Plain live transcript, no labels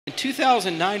In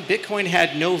 2009, Bitcoin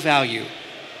had no value.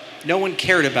 No one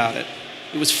cared about it.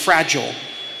 It was fragile.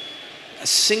 A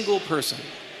single person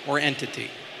or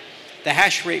entity. The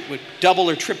hash rate would double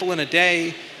or triple in a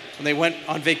day. When they went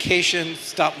on vacation,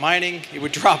 stopped mining, it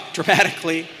would drop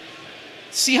dramatically.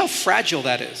 See how fragile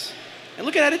that is. And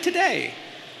look at it today.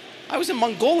 I was in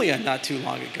Mongolia not too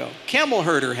long ago. Camel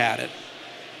herder had it.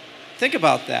 Think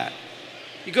about that.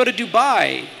 You go to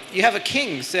Dubai, you have a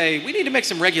king say, we need to make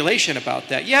some regulation about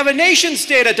that. You have a nation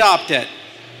state adopt it.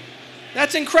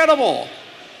 That's incredible.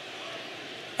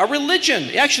 A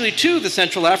religion, actually to the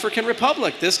Central African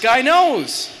Republic. This guy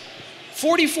knows.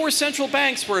 44 central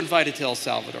banks were invited to El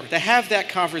Salvador to have that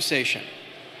conversation.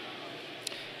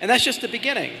 And that's just the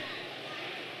beginning.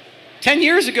 10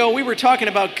 years ago, we were talking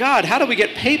about, God, how do we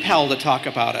get PayPal to talk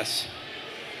about us?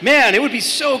 Man, it would be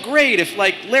so great if,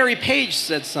 like, Larry Page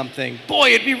said something.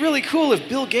 Boy, it'd be really cool if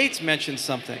Bill Gates mentioned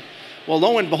something. Well,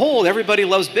 lo and behold, everybody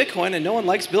loves Bitcoin and no one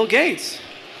likes Bill Gates.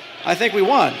 I think we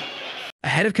won.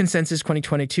 Ahead of Consensus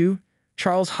 2022,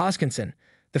 Charles Hoskinson,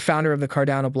 the founder of the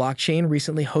Cardano blockchain,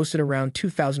 recently hosted around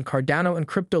 2,000 Cardano and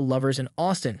crypto lovers in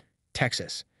Austin,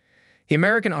 Texas. The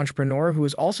American entrepreneur, who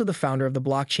is also the founder of the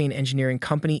blockchain engineering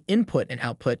company Input and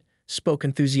Output, spoke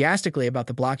enthusiastically about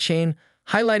the blockchain,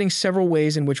 highlighting several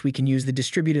ways in which we can use the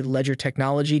distributed ledger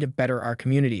technology to better our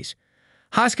communities.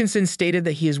 Hoskinson stated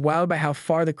that he is wowed by how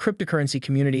far the cryptocurrency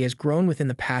community has grown within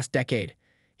the past decade.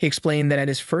 He explained that at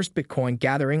his first Bitcoin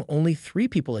gathering, only 3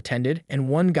 people attended, and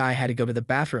 1 guy had to go to the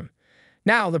bathroom.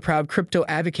 Now, the proud crypto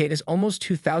advocate has almost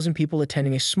 2,000 people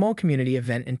attending a small community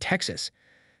event in Texas.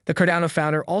 The Cardano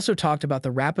founder also talked about the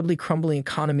rapidly crumbling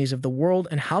economies of the world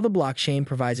and how the blockchain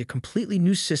provides a completely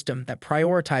new system that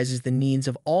prioritizes the needs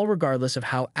of all regardless of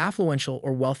how affluential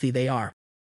or wealthy they are.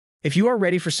 If you are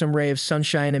ready for some ray of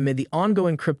sunshine amid the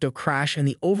ongoing crypto crash and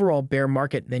the overall bear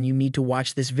market, then you need to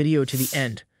watch this video to the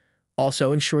end.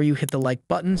 Also, ensure you hit the like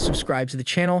button, subscribe to the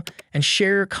channel, and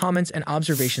share your comments and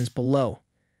observations below.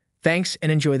 Thanks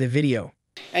and enjoy the video.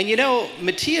 And you know,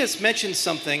 Matthias mentioned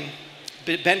something,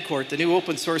 Bencourt, the new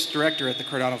open source director at the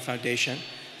Cardano Foundation,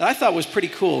 that I thought was pretty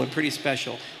cool and pretty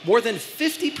special. More than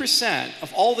 50%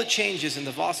 of all the changes in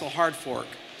the Vossel hard fork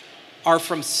are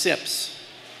from SIPs.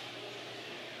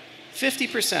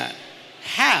 50%.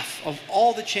 Half of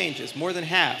all the changes, more than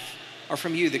half, are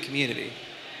from you, the community.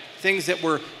 Things that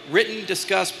were written,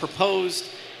 discussed, proposed,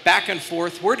 back and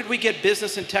forth. Where did we get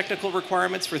business and technical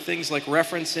requirements for things like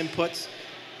reference inputs?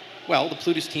 Well, the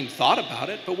Plutus team thought about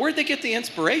it, but where'd they get the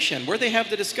inspiration? Where'd they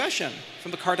have the discussion? From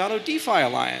the Cardano DeFi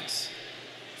Alliance,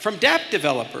 from dApp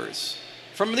developers,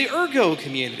 from the Ergo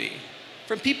community,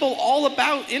 from people all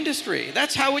about industry.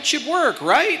 That's how it should work,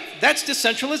 right? That's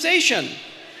decentralization.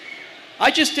 I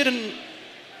just did an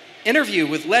interview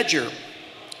with Ledger.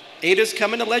 ADA's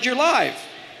coming to Ledger Live.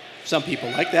 Some people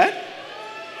like that.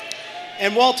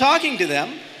 And while talking to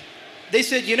them, they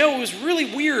said, you know, it was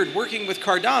really weird working with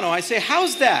Cardano. I say,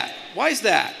 how's that? Why is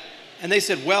that? And they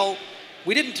said, well,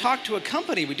 we didn't talk to a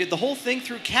company. We did the whole thing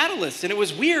through Catalyst. And it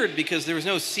was weird because there was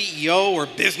no CEO or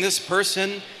business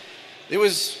person. It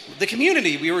was the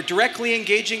community. We were directly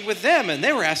engaging with them, and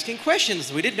they were asking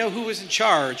questions. We didn't know who was in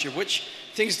charge or which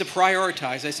things to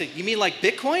prioritize. I said, you mean like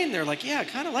Bitcoin? They're like, yeah,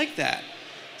 kind of like that.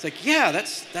 It's like, yeah,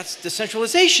 that's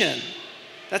decentralization.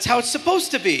 That's how it's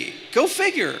supposed to be. Go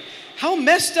figure. How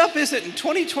messed up is it in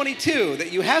 2022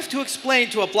 that you have to explain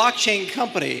to a blockchain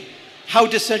company how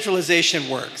decentralization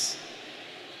works?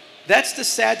 That's the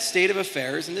sad state of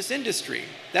affairs in this industry.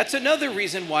 That's another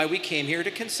reason why we came here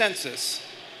to Consensus.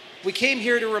 We came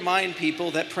here to remind people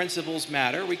that principles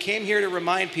matter. We came here to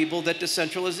remind people that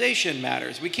decentralization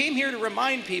matters. We came here to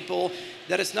remind people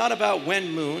that it's not about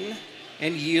when moon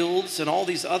and yields and all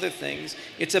these other things.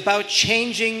 It's about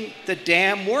changing the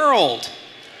damn world.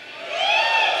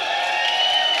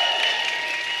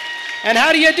 And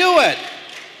how do you do it?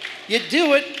 You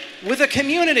do it with a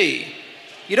community.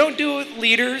 You don't do it with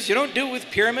leaders. You don't do it with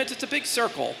pyramids. It's a big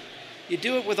circle. You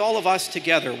do it with all of us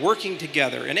together, working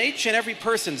together. And each and every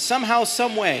person, somehow,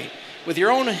 some way, with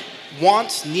your own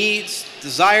wants, needs,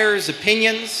 desires,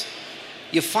 opinions,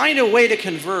 you find a way to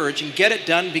converge and get it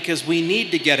done because we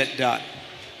need to get it done.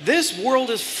 This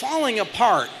world is falling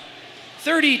apart.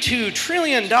 $32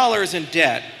 trillion in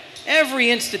debt. Every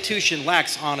institution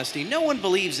lacks honesty. No one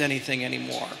believes anything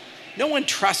anymore. No one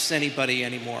trusts anybody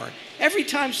anymore. Every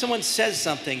time someone says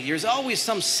something, there's always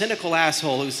some cynical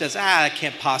asshole who says, that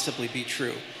can't possibly be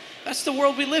true. That's the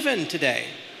world we live in today.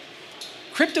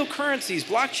 Cryptocurrencies,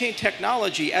 blockchain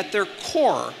technology, at their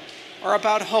core, are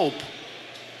about hope.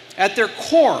 At their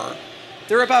core,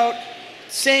 they're about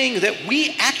saying that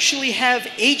we actually have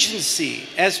agency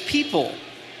as people.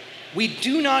 We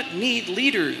do not need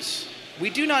leaders. We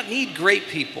do not need great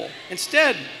people.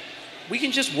 Instead, we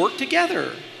can just work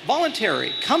together,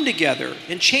 voluntary, come together,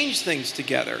 and change things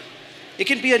together. It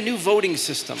can be a new voting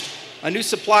system, a new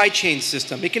supply chain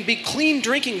system. It can be clean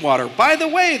drinking water. By the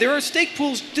way, there are stake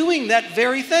pools doing that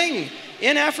very thing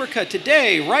in Africa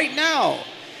today, right now.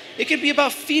 It could be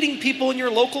about feeding people in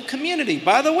your local community.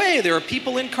 By the way, there are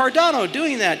people in Cardano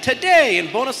doing that today,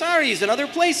 in Buenos Aires and other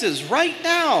places, right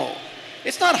now.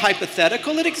 It's not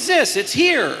hypothetical, it exists, it's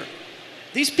here.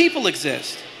 These people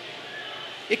exist.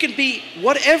 It can be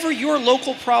whatever your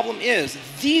local problem is.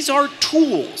 These are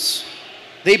tools.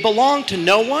 They belong to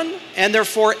no one, and they're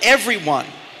for everyone.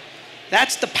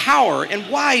 That's the power, and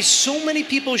why so many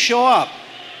people show up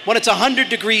when it's 100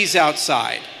 degrees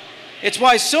outside. It's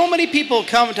why so many people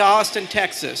come to Austin,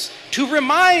 Texas, to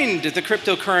remind the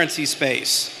cryptocurrency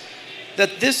space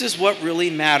that this is what really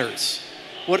matters,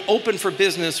 what open for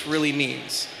business really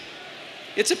means.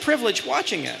 It's a privilege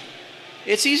watching it.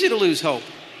 It's easy to lose hope.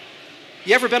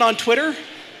 You ever been on Twitter?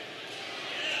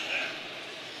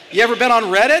 You ever been on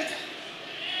Reddit?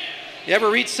 You ever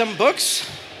read some books?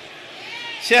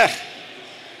 Yeah.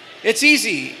 It's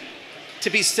easy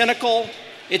to be cynical.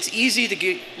 It's easy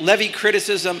to levy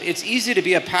criticism. It's easy to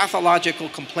be a pathological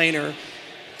complainer.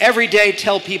 Every day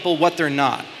tell people what they're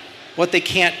not, what they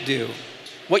can't do,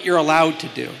 what you're allowed to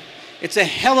do. It's a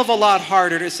hell of a lot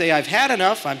harder to say, I've had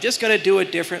enough, I'm just going to do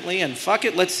it differently, and fuck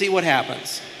it, let's see what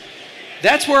happens.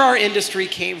 That's where our industry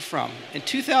came from. In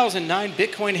 2009,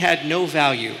 Bitcoin had no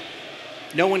value.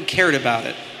 No one cared about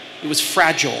it. It was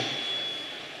fragile.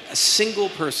 A single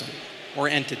person or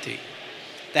entity.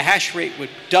 The hash rate would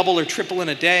double or triple in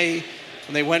a day.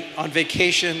 When they went on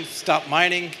vacation, stopped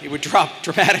mining, it would drop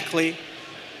dramatically.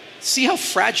 See how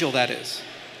fragile that is.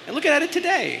 And look at it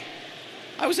today.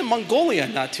 I was in Mongolia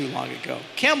not too long ago.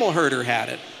 Camel herder had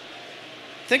it.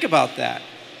 Think about that.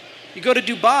 You go to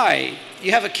Dubai,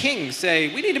 you have a king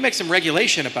say, we need to make some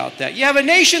regulation about that. You have a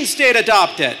nation state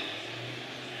adopt it.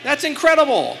 That's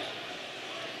incredible.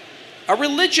 A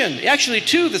religion, actually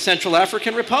to the Central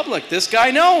African Republic. This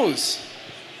guy knows.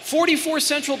 44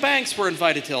 central banks were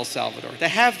invited to El Salvador to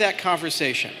have that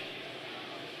conversation.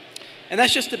 And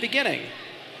that's just the beginning.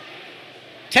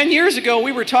 10 years ago,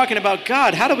 we were talking about,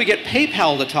 God, how do we get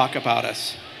PayPal to talk about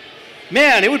us?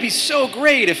 Man, it would be so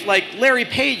great if, like, Larry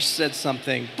Page said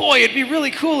something. Boy, it'd be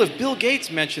really cool if Bill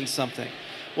Gates mentioned something.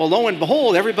 Well, lo and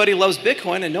behold, everybody loves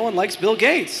Bitcoin and no one likes Bill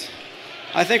Gates.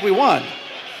 I think we won.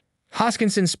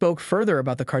 Hoskinson spoke further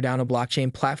about the Cardano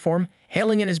blockchain platform,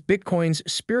 hailing it as Bitcoin's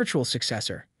spiritual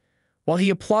successor. While he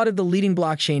applauded the leading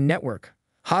blockchain network,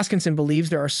 Hoskinson believes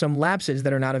there are some lapses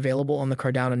that are not available on the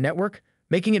Cardano network,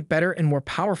 making it better and more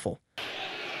powerful.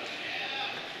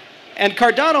 And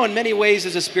Cardano, in many ways,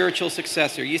 is a spiritual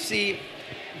successor. You see,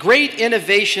 great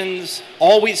innovations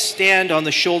always stand on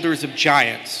the shoulders of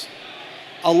giants.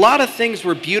 A lot of things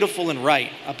were beautiful and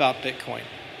right about Bitcoin.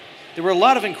 There were a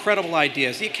lot of incredible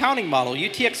ideas. The accounting model,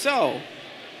 UTXO,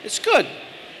 it's good,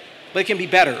 but it can be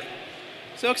better.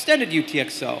 So extended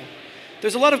UTXO.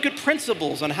 There's a lot of good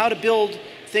principles on how to build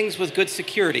things with good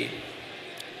security.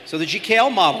 So the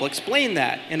GKL model explained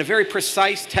that in a very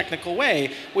precise technical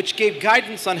way, which gave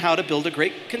guidance on how to build a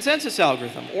great consensus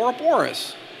algorithm,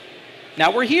 Ouroboros.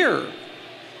 Now we're here.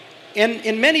 And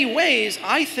in many ways,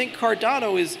 I think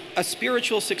Cardano is a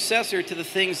spiritual successor to the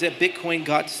things that Bitcoin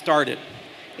got started.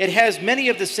 It has many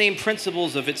of the same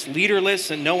principles of it's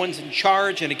leaderless and no one's in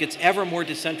charge, and it gets ever more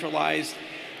decentralized,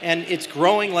 and it's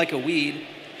growing like a weed.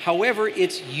 However,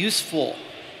 it's useful.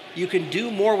 You can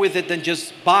do more with it than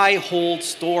just buy, hold,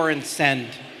 store, and send.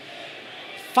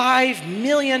 5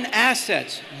 million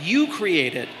assets you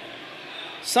created.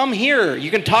 Some here, you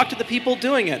can talk to the people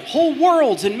doing it. Whole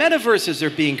worlds and metaverses are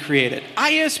being created.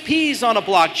 ISPs on a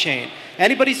blockchain.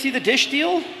 Anybody see the Dish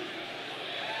deal?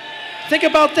 Think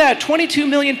about that, 22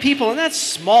 million people, and that's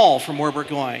small from where we're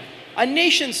going. A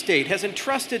nation state has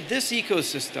entrusted this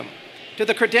ecosystem to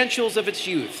the credentials of its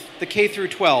youth, the K through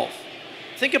 12.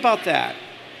 Think about that.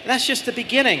 And that's just the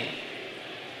beginning.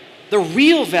 The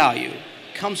real value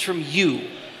comes from you.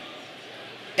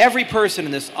 Every person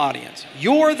in this audience.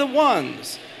 You're the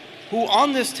ones who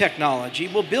on this technology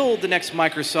will build the next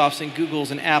Microsofts and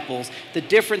Googles and Apples. The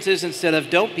difference is instead of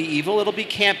don't be evil, it'll be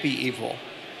can't be evil.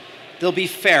 They'll be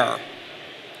fair.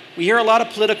 We hear a lot of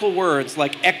political words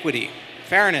like equity,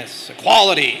 fairness,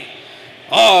 equality.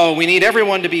 Oh, we need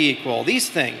everyone to be equal. These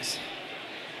things.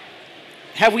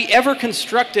 Have we ever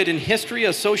constructed in history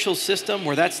a social system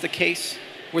where that's the case?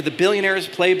 Where the billionaires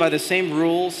play by the same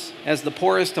rules as the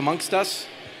poorest amongst us?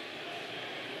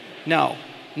 No.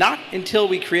 Not until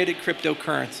we created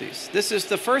cryptocurrencies. This is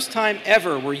the first time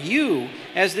ever where you,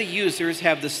 as the users,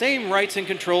 have the same rights and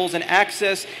controls and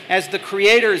access as the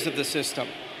creators of the system.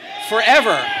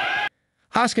 Forever.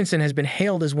 Hoskinson has been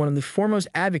hailed as one of the foremost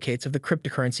advocates of the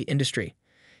cryptocurrency industry.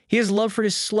 He is loved for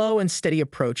his slow and steady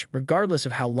approach, regardless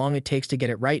of how long it takes to get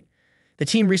it right. The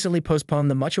team recently postponed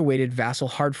the much-awaited Vassal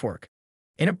hard fork.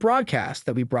 In a broadcast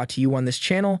that we brought to you on this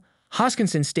channel,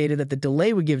 Hoskinson stated that the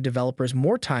delay would give developers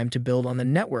more time to build on the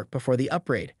network before the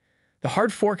upgrade. The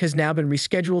hard fork has now been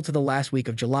rescheduled to the last week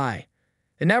of July.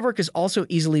 The network is also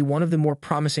easily one of the more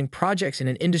promising projects in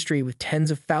an industry with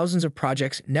tens of thousands of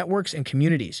projects, networks, and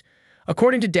communities.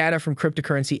 According to data from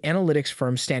cryptocurrency analytics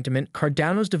firm Stantiment,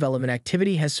 Cardano's development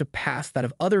activity has surpassed that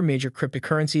of other major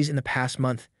cryptocurrencies in the past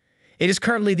month. It is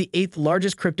currently the 8th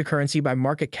largest cryptocurrency by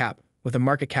market cap, with a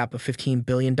market cap of $15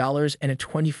 billion and a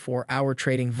 24-hour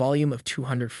trading volume of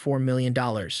 $204 million.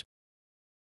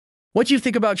 What do you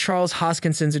think about Charles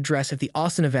Hoskinson's address at the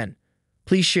Austin event?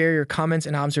 Please share your comments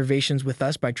and observations with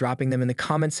us by dropping them in the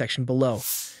comment section below.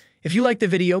 If you liked the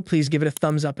video, please give it a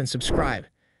thumbs up and subscribe.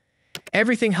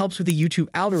 Everything helps with the YouTube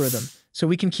algorithm, so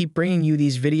we can keep bringing you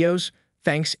these videos.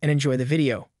 Thanks and enjoy the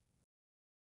video.